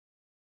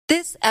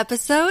This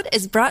episode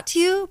is brought to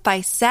you by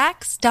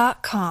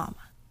Sax.com.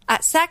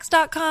 At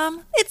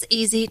Sax.com, it's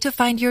easy to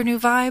find your new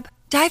vibe.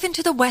 Dive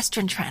into the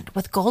Western trend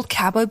with gold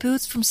cowboy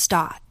boots from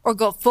Stott, or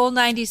go full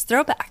 90s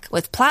throwback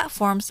with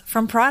platforms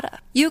from Prada.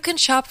 You can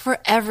shop for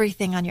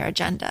everything on your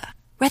agenda,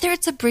 whether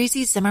it's a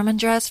breezy Zimmermann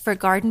dress for a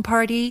garden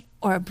party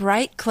or a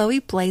bright Chloe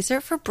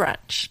blazer for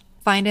brunch.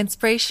 Find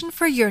inspiration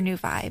for your new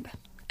vibe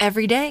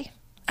every day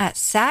at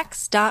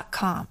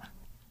Sax.com.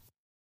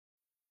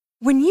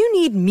 When you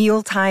need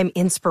mealtime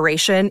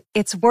inspiration,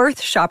 it's worth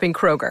shopping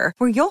Kroger,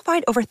 where you'll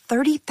find over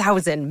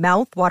 30,000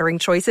 mouth-watering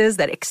choices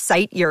that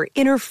excite your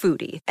inner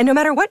foodie. And no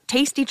matter what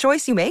tasty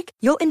choice you make,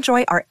 you'll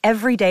enjoy our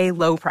everyday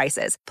low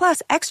prices,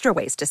 plus extra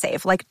ways to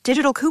save, like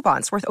digital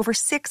coupons worth over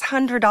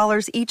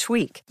 $600 each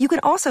week. You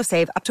can also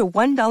save up to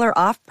 $1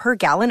 off per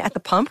gallon at the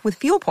pump with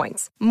fuel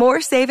points.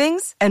 More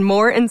savings and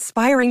more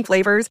inspiring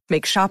flavors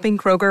make shopping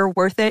Kroger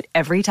worth it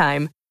every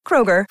time.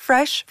 Kroger,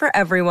 fresh for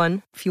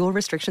everyone. Fuel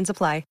restrictions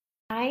apply.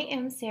 I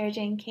am Sarah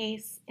Jane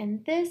Case,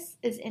 and this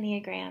is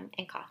Enneagram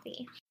and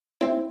Coffee.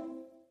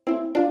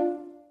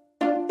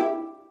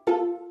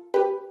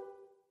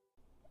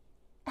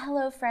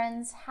 Hello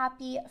friends,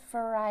 happy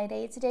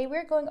Friday. Today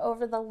we're going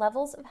over the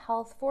levels of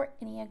health for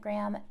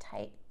Enneagram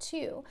Type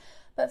 2.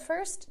 But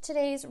first,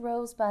 today's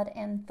Rosebud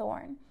and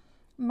Thorn.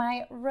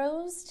 My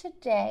rose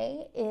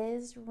today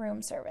is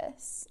room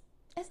service.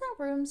 Isn't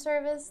room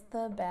service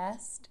the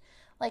best?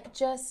 Like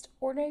just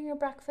ordering your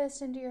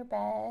breakfast into your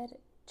bed,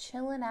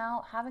 chilling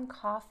out, having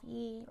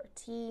coffee or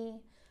tea,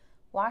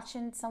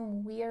 watching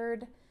some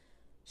weird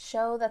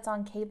show that's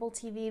on cable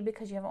TV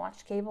because you haven't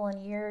watched cable in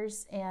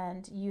years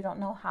and you don't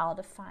know how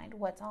to find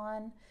what's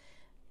on.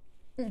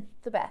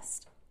 The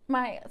best.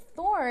 My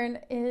thorn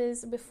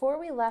is, before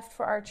we left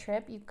for our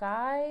trip, you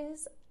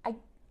guys,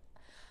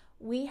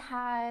 we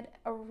had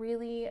a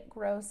really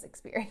gross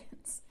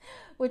experience,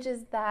 which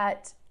is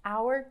that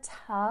our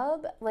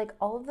tub, like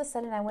all of a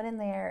sudden I went in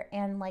there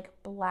and like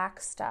black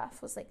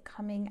stuff was like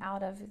coming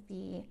out of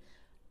the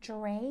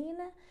drain.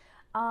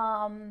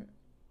 Not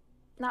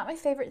my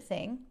favorite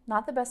thing,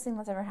 not the best thing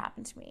that's ever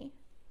happened to me.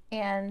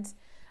 And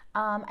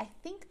I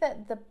think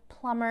that the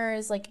plumber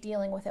is like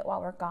dealing with it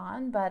while we're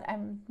gone, but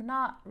I'm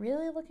not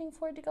really looking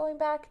forward to going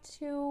back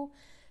to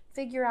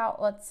figure out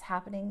what's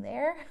happening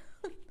there.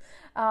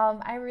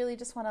 I really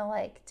just want to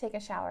like take a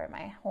shower at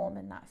my home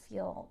and not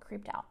feel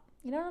creeped out.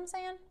 You know what I'm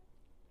saying?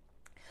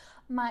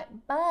 My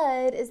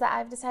bud is that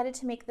I've decided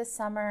to make this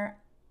summer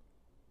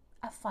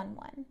a fun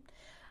one.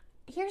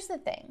 Here's the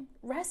thing.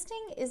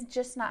 Resting is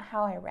just not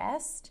how I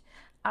rest.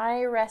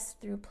 I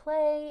rest through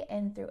play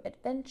and through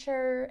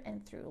adventure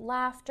and through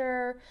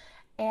laughter.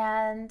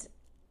 And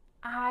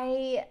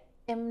I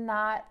am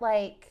not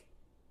like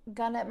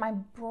my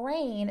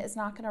brain is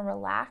not gonna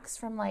relax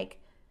from like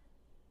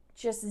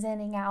just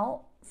zenning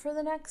out for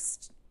the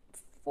next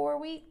 4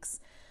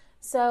 weeks.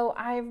 So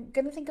I'm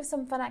going to think of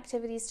some fun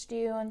activities to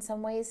do and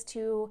some ways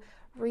to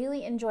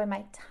really enjoy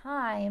my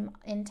time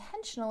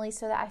intentionally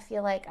so that I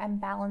feel like I'm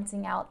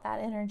balancing out that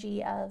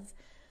energy of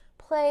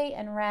play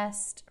and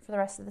rest for the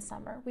rest of the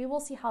summer. We will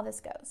see how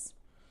this goes.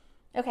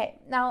 Okay,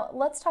 now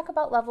let's talk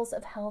about levels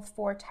of health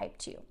for Type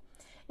 2.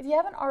 If you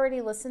haven't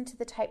already listened to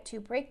the Type 2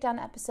 breakdown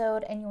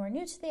episode and you are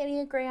new to the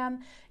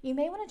Enneagram, you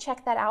may want to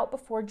check that out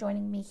before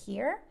joining me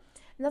here.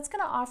 And that's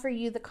going to offer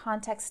you the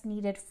context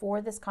needed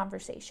for this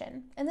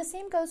conversation. And the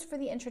same goes for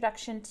the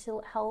Introduction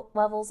to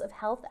Levels of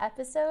Health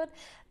episode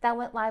that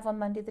went live on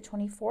Monday the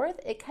 24th.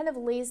 It kind of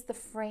lays the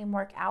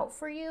framework out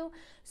for you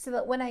so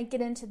that when I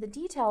get into the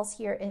details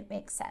here, it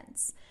makes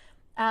sense.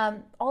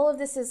 All of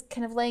this is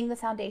kind of laying the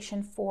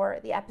foundation for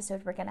the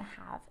episode we're going to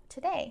have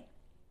today.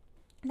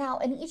 Now,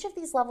 in each of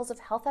these levels of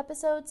health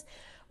episodes,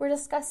 we're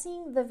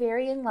discussing the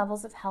varying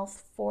levels of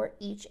health for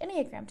each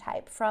Enneagram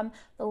type, from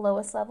the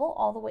lowest level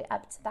all the way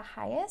up to the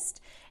highest,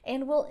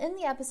 and we'll end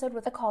the episode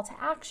with a call to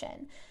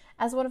action.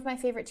 As one of my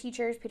favorite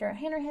teachers, Peter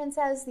O'Hanrahan,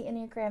 says, the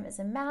Enneagram is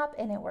a map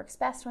and it works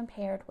best when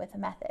paired with a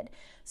method.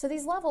 So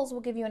these levels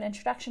will give you an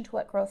introduction to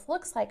what growth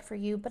looks like for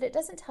you, but it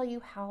doesn't tell you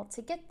how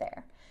to get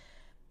there.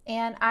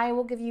 And I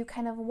will give you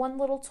kind of one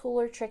little tool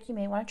or trick you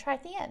may want to try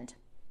at the end.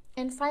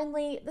 And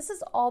finally, this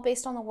is all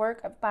based on the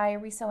work by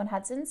Riso and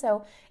Hudson.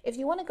 So if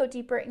you want to go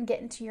deeper and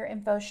get into your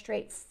info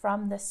straight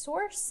from the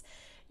source,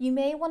 you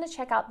may want to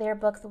check out their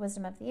book, The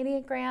Wisdom of the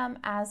Enneagram,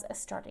 as a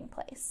starting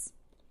place.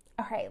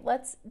 All right,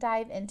 let's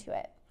dive into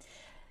it.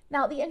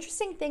 Now, the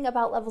interesting thing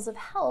about levels of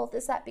health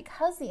is that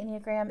because the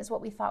Enneagram is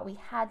what we thought we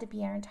had to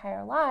be our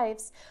entire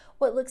lives,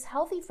 what looks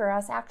healthy for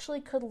us actually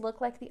could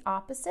look like the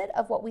opposite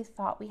of what we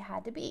thought we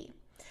had to be.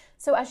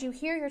 So as you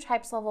hear your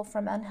types level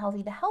from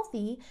unhealthy to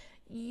healthy,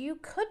 you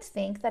could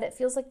think that it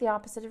feels like the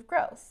opposite of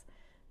growth.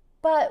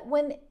 But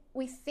when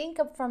we think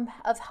of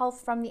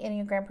health from the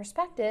Enneagram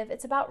perspective,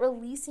 it's about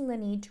releasing the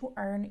need to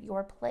earn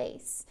your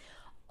place,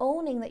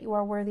 owning that you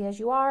are worthy as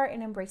you are,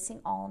 and embracing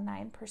all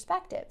 9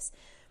 perspectives.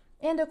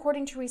 And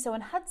according to Riso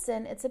and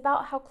Hudson, it's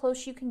about how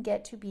close you can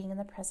get to being in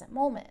the present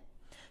moment.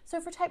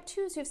 So for Type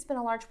 2s who've spent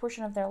a large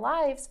portion of their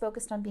lives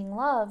focused on being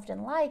loved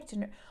and liked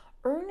and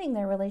earning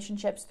their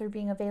relationships through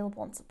being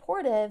available and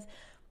supportive,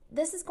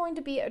 This is going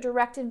to be a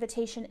direct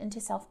invitation into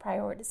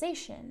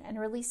self-prioritization and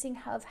releasing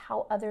of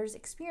how others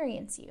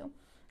experience you.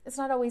 It's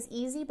not always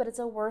easy, but it's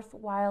a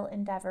worthwhile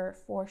endeavor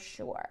for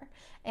sure.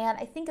 And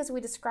I think as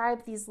we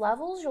describe these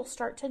levels, you'll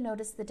start to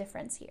notice the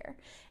difference here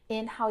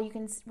in how you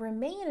can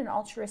remain an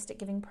altruistic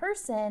giving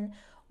person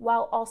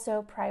while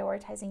also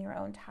prioritizing your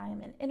own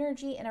time and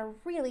energy in a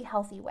really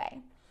healthy way.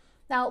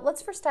 Now,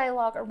 let's first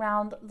dialogue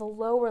around the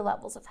lower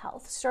levels of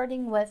health,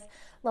 starting with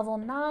level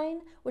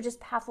 9, which is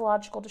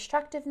pathological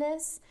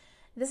destructiveness.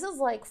 This is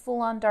like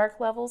full-on dark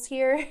levels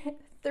here,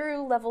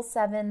 through level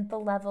 7, the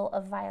level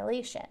of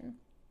violation.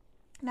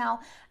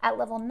 Now, at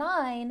level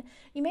 9,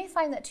 you may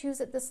find that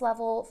 2s at this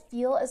level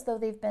feel as though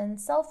they've been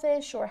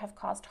selfish or have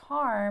caused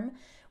harm.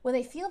 When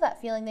they feel that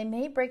feeling, they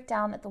may break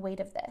down at the weight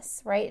of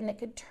this, right? And it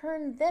could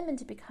turn them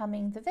into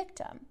becoming the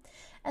victim.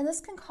 And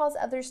this can cause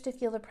others to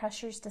feel the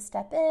pressures to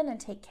step in and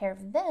take care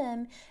of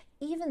them,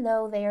 even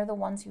though they are the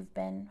ones who've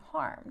been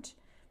harmed.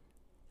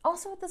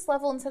 Also at this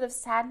level, instead of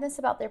sadness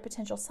about their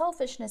potential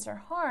selfishness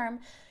or harm,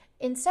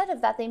 instead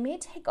of that, they may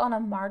take on a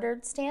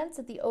martyred stance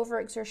at the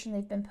overexertion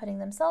they've been putting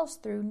themselves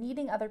through,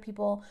 needing other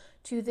people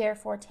to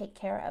therefore take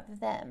care of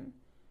them.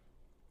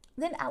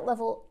 Then at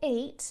level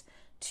 8,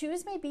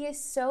 2s may be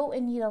so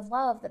in need of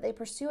love that they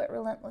pursue it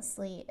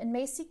relentlessly and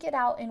may seek it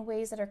out in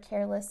ways that are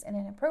careless and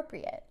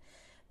inappropriate.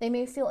 They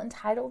may feel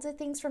entitled to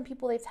things from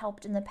people they've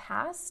helped in the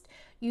past,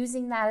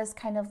 using that as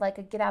kind of like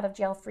a get out of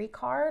jail free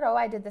card. Oh,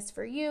 I did this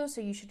for you,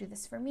 so you should do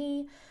this for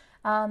me,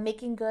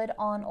 making good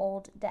on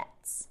old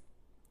debts.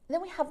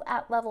 Then we have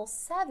at level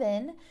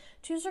 7,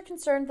 2s are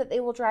concerned that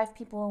they will drive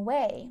people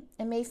away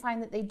and may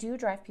find that they do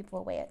drive people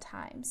away at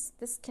times.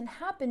 This can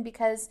happen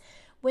because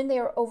when they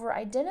are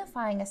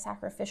over-identifying as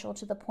sacrificial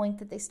to the point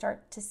that they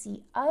start to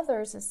see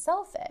others as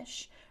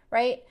selfish,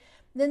 right?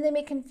 Then they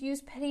may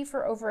confuse pity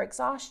for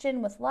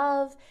overexhaustion with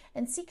love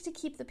and seek to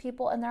keep the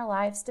people in their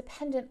lives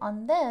dependent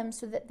on them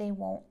so that they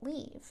won't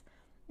leave.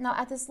 Now,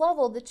 at this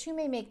level, the 2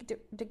 may make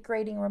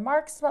degrading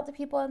remarks about the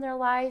people in their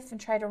life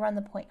and try to run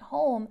the point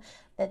home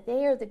that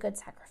they are the good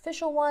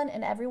sacrificial one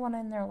and everyone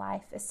in their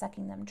life is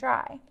sucking them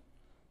dry.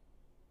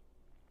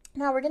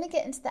 Now, we're going to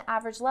get into the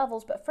average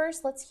levels, but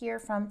first, let's hear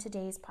from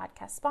today's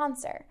podcast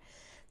sponsor.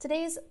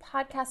 Today's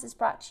podcast is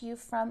brought to you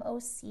from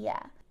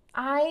OSEA.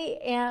 I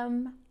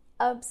am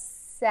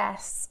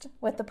obsessed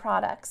with the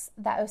products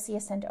that OSEA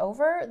sent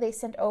over. They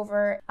sent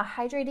over a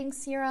hydrating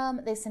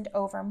serum, they sent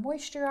over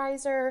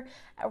moisturizer,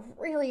 a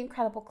really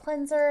incredible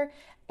cleanser,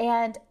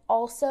 and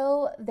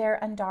also their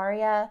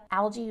Undaria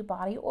algae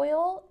body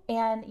oil.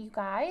 And you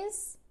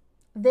guys,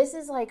 this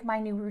is like my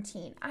new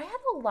routine. I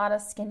have a lot of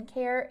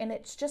skincare and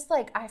it's just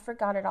like I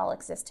forgot it all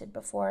existed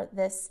before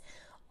this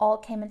all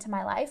came into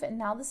my life, and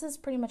now this is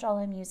pretty much all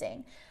I'm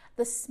using.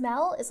 The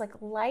smell is like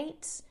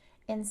light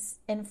and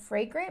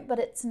fragrant, but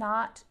it's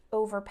not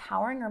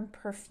overpowering or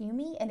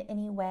perfumey in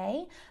any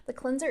way. The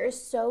cleanser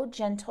is so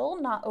gentle,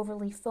 not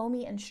overly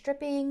foamy and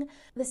stripping.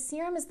 The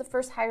serum is the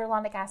first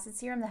hyaluronic acid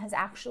serum that has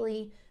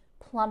actually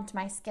plumped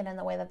my skin in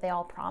the way that they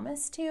all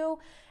promise to.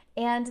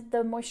 And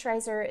the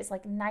moisturizer is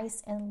like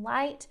nice and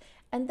light.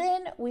 And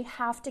then we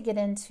have to get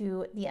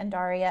into the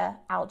Undaria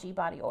algae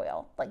body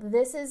oil. Like,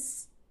 this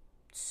is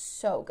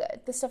so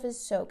good. This stuff is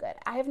so good.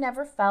 I have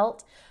never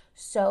felt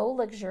so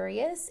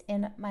luxurious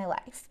in my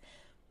life.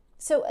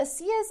 So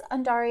OSEA's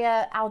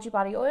Undaria algae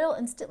body oil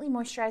instantly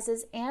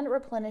moisturizes and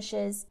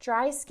replenishes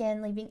dry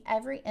skin, leaving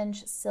every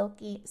inch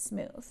silky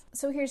smooth.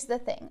 So here's the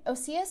thing.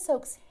 OSEA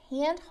soaks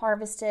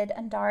hand-harvested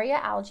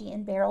Undaria algae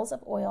in barrels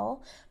of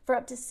oil for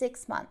up to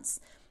 6 months.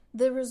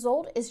 The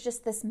result is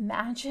just this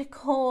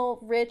magical,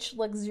 rich,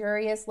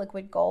 luxurious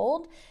liquid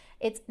gold.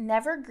 It's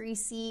never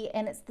greasy,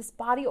 and it's this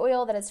body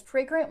oil that is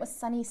fragrant with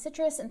sunny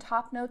citrus and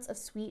top notes of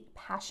sweet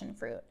passion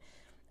fruit.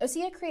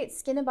 OSEA creates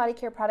skin and body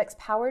care products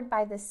powered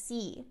by the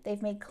sea.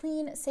 They've made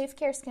clean, safe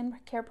care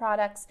skincare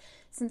products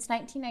since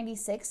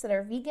 1996 that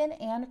are vegan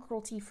and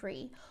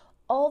cruelty-free.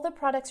 All the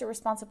products are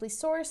responsibly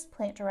sourced,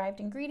 plant-derived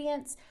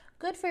ingredients,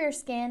 good for your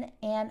skin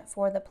and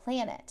for the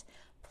planet.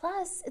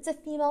 Plus, it's a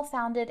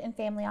female-founded and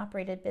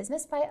family-operated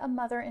business by a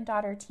mother and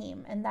daughter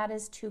team, and that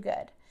is too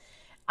good.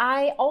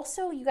 I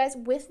also, you guys,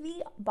 with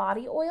the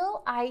body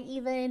oil, I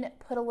even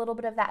put a little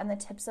bit of that in the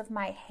tips of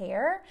my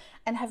hair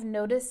and have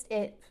noticed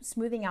it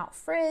smoothing out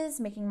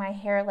frizz, making my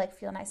hair like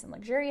feel nice and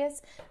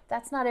luxurious.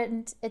 That's not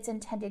its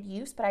intended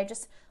use, but I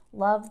just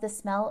love the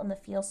smell and the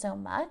feel so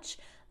much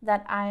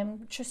that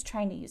I'm just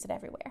trying to use it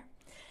everywhere.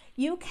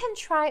 You can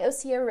try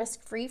OSEA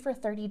risk-free for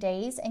 30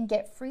 days and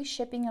get free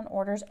shipping on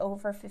orders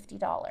over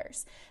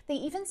 $50. They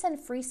even send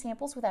free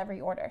samples with every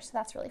order, so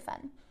that's really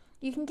fun.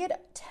 You can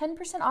get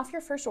 10% off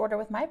your first order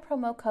with my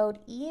promo code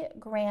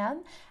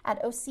EGRAM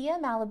at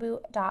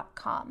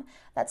OSEAMalibu.com.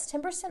 That's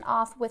 10%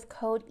 off with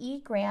code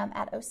EGRAM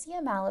at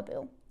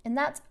OSEAMalibu. And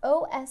that's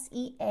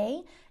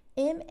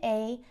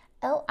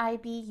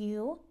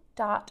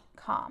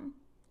OSEAMalibu.com.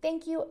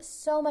 Thank you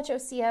so much,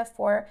 OSEA,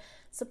 for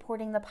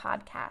supporting the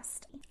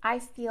podcast. I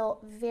feel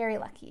very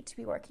lucky to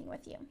be working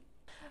with you.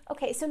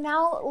 Okay, so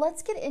now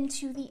let's get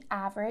into the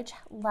average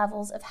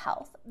levels of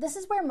health. This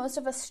is where most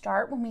of us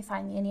start when we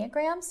find the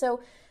Enneagram. So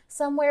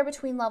somewhere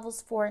between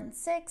levels 4 and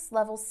 6,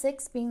 level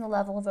 6 being the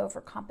level of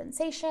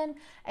overcompensation,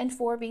 and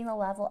 4 being the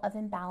level of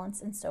imbalance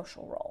in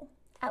social role.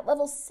 At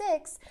level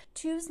 6,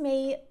 2s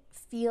may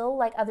feel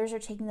like others are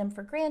taking them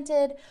for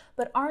granted,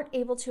 but aren't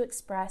able to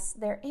express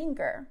their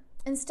anger.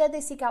 Instead,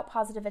 they seek out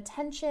positive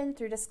attention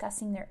through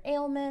discussing their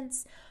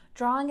ailments,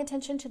 drawing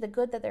attention to the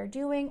good that they're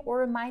doing, or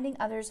reminding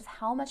others of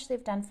how much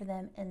they've done for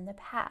them in the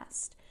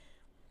past.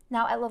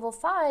 Now, at level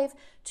 5,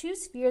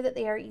 2s fear that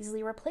they are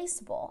easily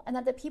replaceable and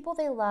that the people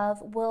they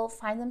love will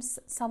find them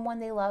someone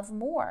they love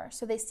more,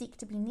 so they seek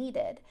to be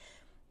needed.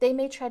 They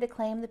may try to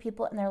claim the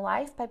people in their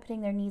life by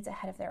putting their needs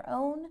ahead of their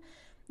own,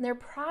 their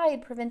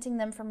pride preventing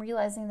them from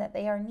realizing that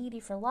they are needy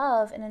for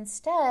love, and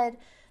instead,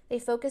 they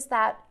focus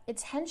that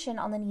attention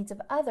on the needs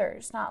of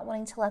others, not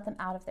wanting to let them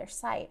out of their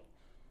sight.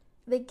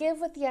 They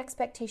give with the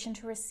expectation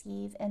to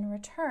receive in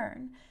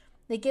return.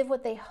 They give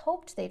what they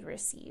hoped they'd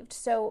received.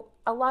 So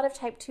a lot of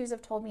type 2s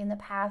have told me in the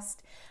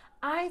past,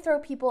 I throw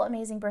people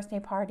amazing birthday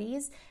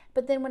parties,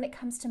 but then when it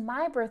comes to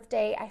my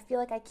birthday, I feel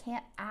like I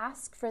can't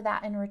ask for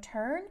that in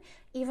return,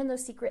 even though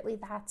secretly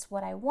that's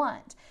what I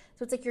want.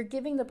 So it's like you're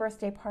giving the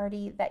birthday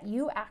party that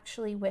you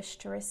actually wish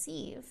to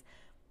receive.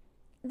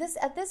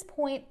 At this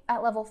point,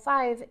 at level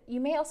 5, you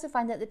may also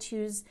find that the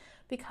 2s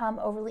become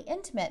overly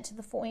intimate to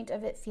the point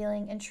of it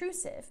feeling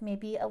intrusive,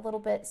 maybe a little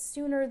bit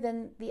sooner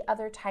than the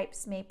other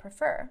types may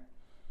prefer.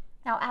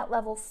 Now, at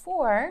level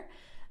 4,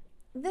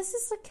 this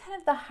is kind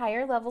of the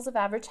higher levels of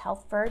average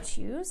health for our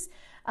 2s.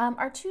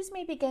 Our 2s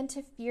may begin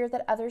to fear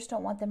that others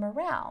don't want them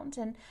around,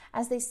 and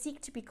as they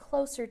seek to be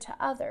closer to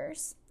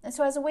others. And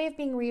so as a way of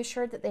being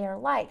reassured that they are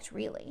liked,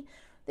 really,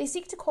 they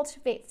seek to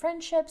cultivate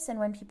friendships and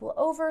win people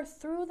over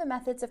through the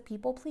methods of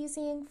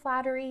people-pleasing,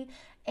 flattery,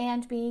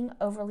 and being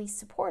overly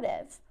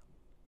supportive.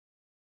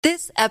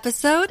 This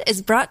episode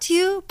is brought to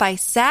you by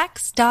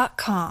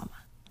Sax.com.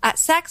 At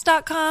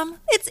Sax.com,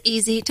 it's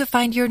easy to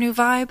find your new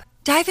vibe.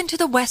 Dive into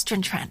the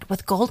Western trend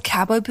with gold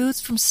cowboy boots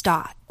from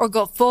Stott, or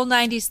go full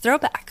 90s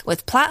throwback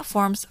with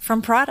platforms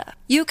from Prada.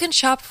 You can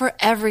shop for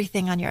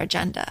everything on your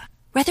agenda,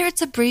 whether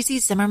it's a breezy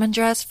Zimmermann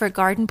dress for a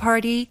garden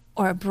party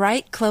or a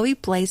bright Chloe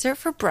blazer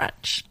for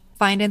brunch.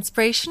 Find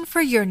inspiration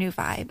for your new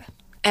vibe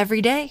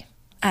every day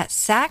at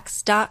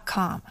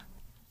Sax.com.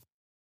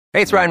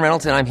 Hey, it's Ryan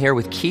Reynolds, and I'm here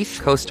with Keith,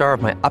 co-star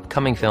of my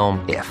upcoming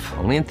film, If,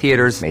 only in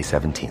theaters May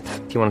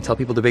 17th. Do you want to tell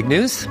people the big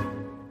news?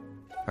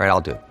 All right,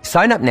 I'll do it.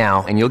 Sign up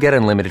now and you'll get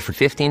unlimited for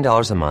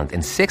 $15 a month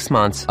and 6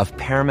 months of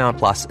Paramount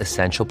Plus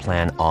Essential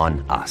Plan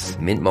on us.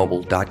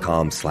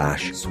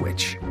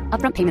 MintMobile.com/switch.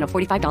 Upfront payment of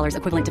 $45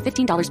 equivalent to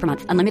 $15 per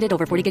month. Unlimited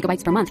over 40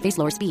 gigabytes per month. Face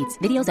lower speeds.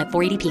 Videos at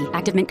 480p.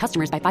 Active Mint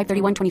customers by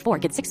 531.24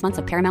 get 6 months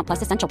of Paramount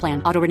Plus Essential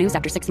Plan. Auto renews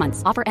after 6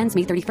 months. Offer ends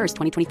May 31st,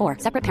 2024.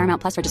 Separate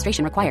Paramount Plus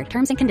registration required.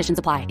 Terms and conditions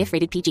apply if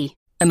rated PG.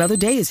 Another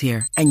day is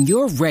here and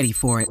you're ready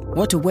for it.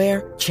 What to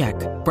wear? Check.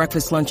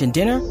 Breakfast, lunch, and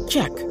dinner?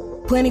 Check.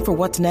 Planning for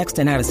what's next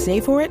and how to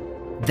save for it?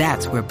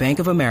 That's where Bank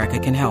of America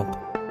can help.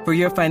 For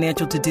your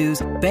financial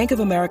to-dos, Bank of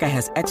America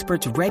has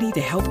experts ready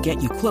to help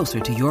get you closer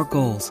to your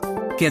goals.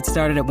 Get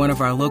started at one of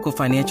our local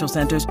financial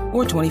centers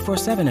or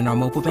 24/7 in our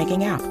mobile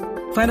banking app.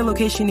 Find a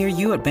location near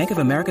you at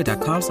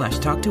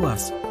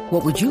bankofamerica.com/talktous.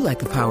 What would you like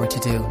the power to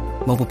do?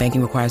 Mobile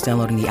banking requires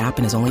downloading the app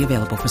and is only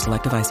available for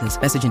select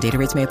devices. Message and data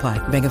rates may apply.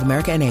 Bank of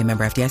America NA,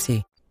 member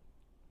FDIC.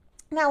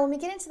 Now, when we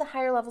get into the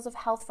higher levels of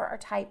health for our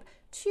type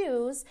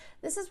 2s,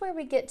 this is where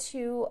we get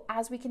to,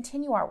 as we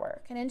continue our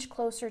work, an inch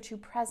closer to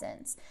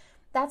presence.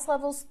 That's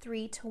levels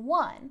 3 to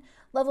 1.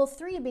 Level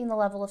 3 being the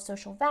level of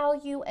social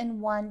value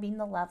and 1 being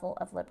the level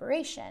of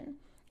liberation.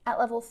 At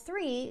level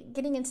 3,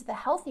 getting into the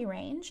healthy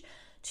range,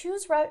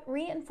 2s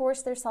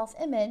reinforce their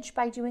self-image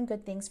by doing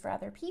good things for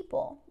other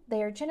people.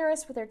 They are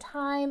generous with their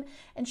time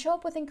and show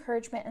up with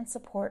encouragement and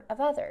support of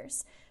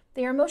others.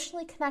 They are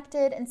emotionally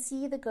connected and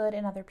see the good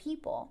in other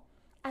people.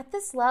 At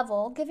this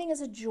level, giving is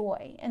a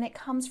joy, and it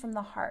comes from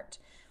the heart.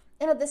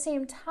 And at the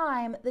same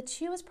time, the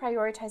 2 is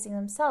prioritizing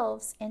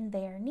themselves and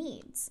their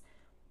needs.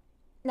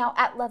 Now,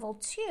 at level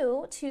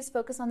 2, 2s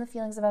focus on the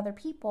feelings of other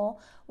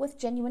people with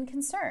genuine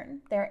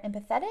concern. They're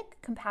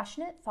empathetic,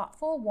 compassionate,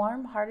 thoughtful,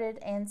 warm-hearted,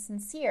 and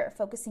sincere,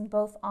 focusing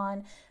both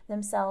on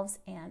themselves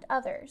and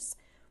others.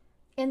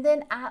 And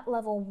then at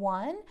level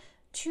 1,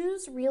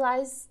 2s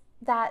realize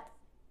that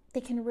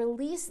they can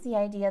release the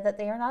idea that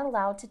they are not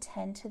allowed to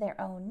tend to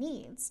their own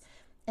needs,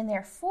 and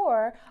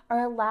therefore are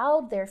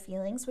allowed their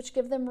feelings, which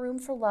give them room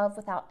for love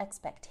without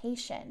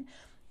expectation.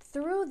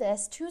 Through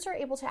this, 2s are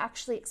able to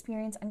actually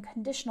experience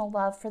unconditional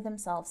love for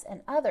themselves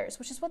and others,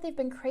 which is what they've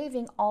been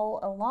craving all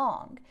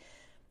along.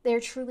 They are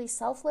truly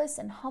selfless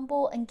and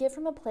humble and give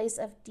from a place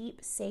of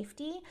deep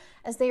safety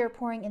as they are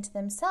pouring into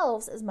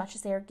themselves as much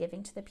as they are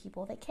giving to the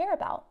people they care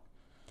about.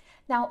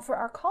 Now, for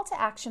our call to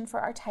action for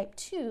our type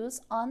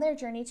 2s on their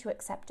journey to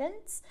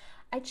acceptance,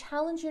 I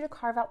challenge you to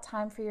carve out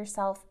time for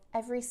yourself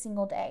every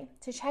single day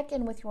to check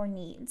in with your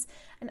needs.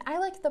 And I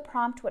like the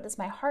prompt, what does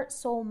my heart,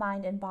 soul,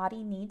 mind, and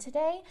body need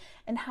today?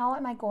 And how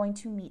am I going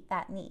to meet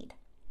that need?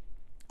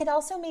 It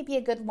also may be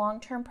a good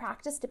long-term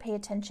practice to pay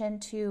attention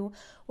to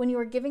when you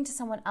are giving to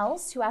someone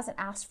else who hasn't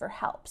asked for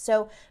help.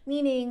 So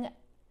meaning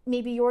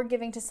maybe you're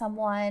giving to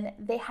someone,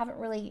 they haven't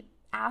really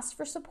asked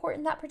for support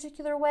in that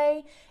particular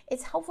way,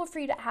 it's helpful for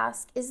you to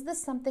ask, is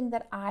this something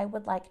that I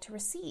would like to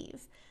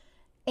receive?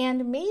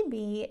 And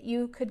maybe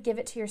you could give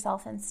it to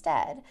yourself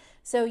instead.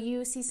 So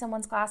you see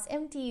someone's glass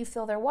empty, you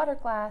fill their water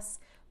glass,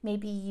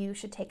 maybe you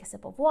should take a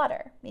sip of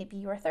water. Maybe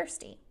you are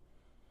thirsty.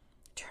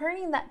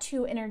 Turning that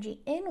to energy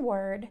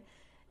inward,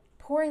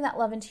 pouring that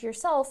love into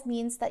yourself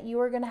means that you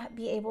are going to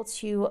be able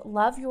to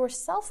love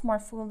yourself more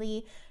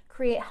fully,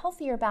 create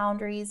healthier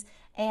boundaries,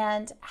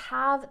 and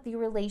have the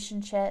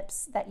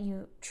relationships that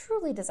you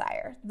truly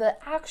desire, the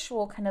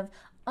actual kind of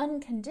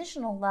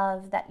unconditional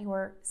love that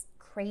you're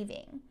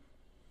craving.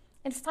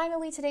 And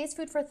finally, today's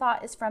food for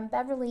thought is from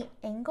Beverly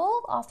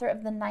Engel, author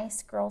of The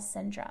Nice Girl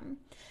Syndrome.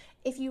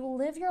 If you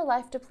live your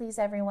life to please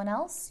everyone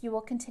else, you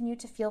will continue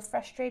to feel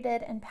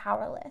frustrated and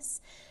powerless.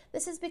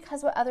 This is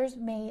because what others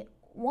may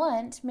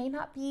want may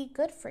not be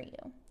good for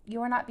you.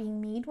 You are not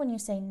being mean when you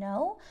say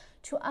no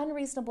to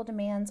unreasonable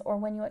demands or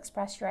when you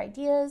express your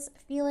ideas,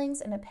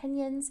 feelings, and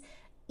opinions,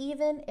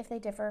 even if they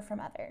differ from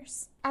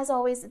others. As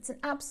always, it's an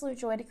absolute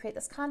joy to create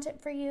this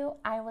content for you.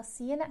 I will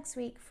see you next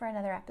week for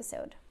another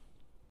episode.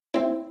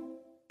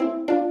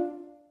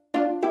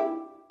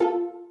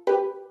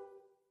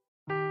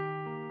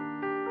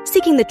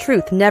 Seeking the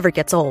truth never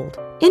gets old.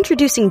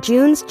 Introducing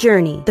June's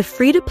Journey, the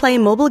free-to-play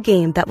mobile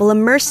game that will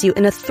immerse you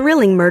in a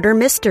thrilling murder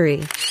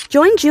mystery.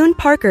 Join June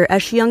Parker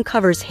as she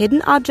uncovers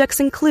hidden objects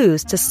and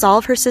clues to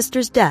solve her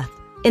sister's death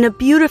in a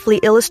beautifully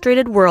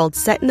illustrated world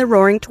set in the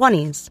Roaring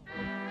 '20s.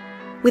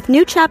 With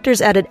new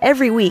chapters added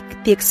every week,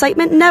 the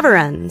excitement never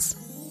ends.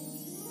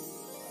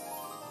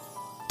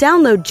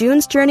 Download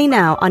June's Journey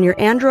now on your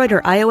Android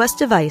or iOS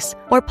device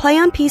or play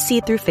on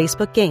PC through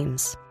Facebook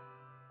Games.